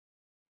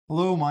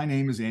Hello, my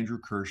name is Andrew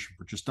Kirsch.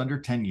 For just under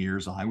 10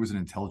 years, I was an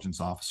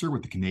intelligence officer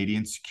with the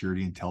Canadian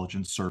Security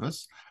Intelligence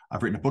Service.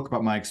 I've written a book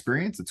about my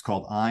experience. It's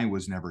called I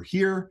Was Never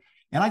Here.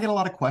 And I get a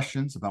lot of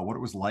questions about what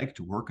it was like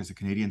to work as a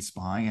Canadian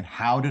spy and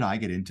how did I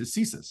get into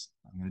CSIS.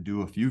 I'm going to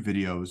do a few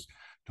videos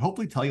to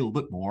hopefully tell you a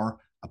little bit more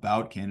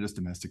about Canada's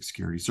domestic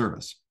security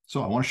service.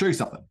 So I want to show you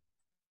something.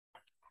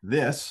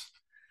 This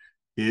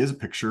is a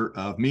picture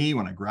of me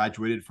when I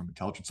graduated from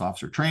intelligence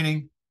officer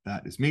training.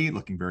 That is me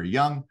looking very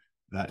young.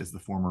 That is the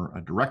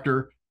former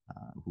director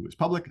who is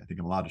public. I think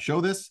I'm allowed to show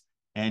this.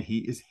 And he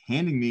is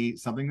handing me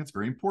something that's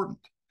very important.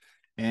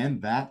 And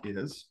that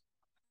is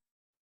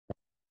a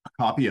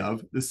copy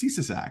of the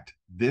CSIS Act.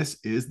 This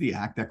is the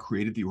act that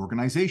created the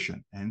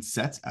organization and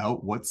sets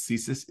out what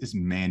CSIS is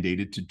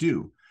mandated to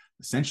do,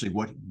 essentially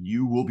what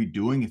you will be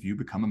doing if you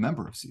become a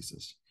member of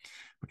CSIS.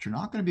 But you're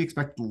not going to be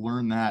expected to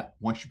learn that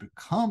once you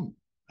become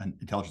an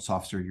intelligence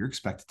officer. You're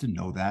expected to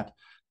know that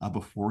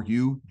before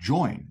you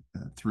join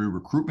through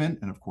recruitment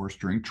and, of course,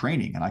 during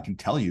training. And I can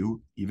tell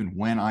you, even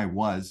when I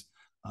was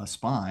a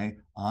spy,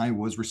 I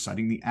was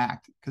reciting the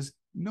act because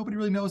nobody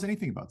really knows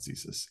anything about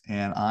CSIS.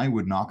 And I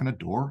would knock on a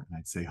door and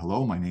I'd say,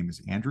 hello, my name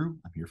is Andrew.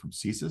 I'm here from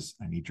CSIS.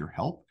 I need your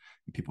help.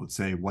 And people would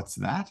say, what's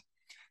that?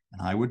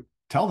 And I would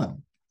tell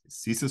them,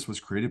 CSIS was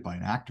created by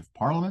an act of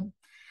Parliament.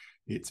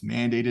 It's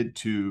mandated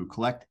to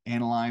collect,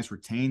 analyze,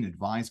 retain, and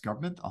advise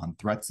government on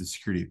threats to the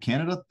security of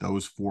Canada.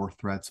 Those four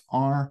threats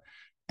are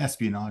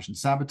espionage and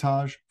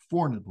sabotage,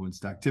 foreign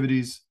influenced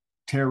activities,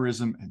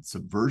 terrorism, and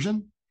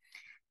subversion.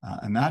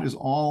 And that is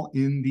all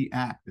in the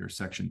Act. There's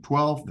Section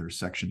 12, there's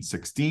Section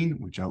 16,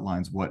 which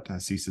outlines what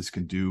CSIS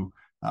can do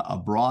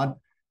abroad.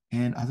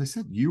 And as I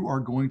said, you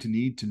are going to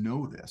need to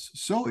know this.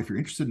 So if you're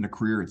interested in a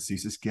career at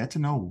CSIS, get to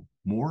know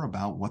more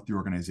about what the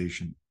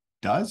organization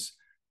does.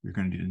 You're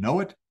going to need to know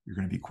it. You're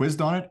going to be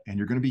quizzed on it, and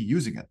you're going to be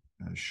using it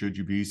should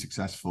you be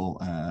successful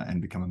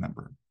and become a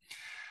member.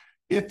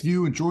 If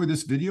you enjoy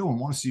this video and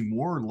want to see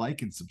more,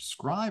 like and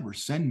subscribe, or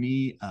send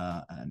me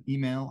an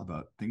email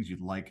about things you'd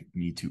like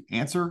me to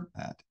answer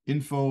at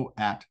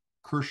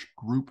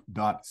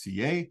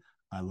info@kirschgroup.ca.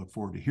 I look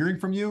forward to hearing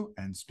from you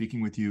and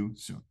speaking with you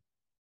soon.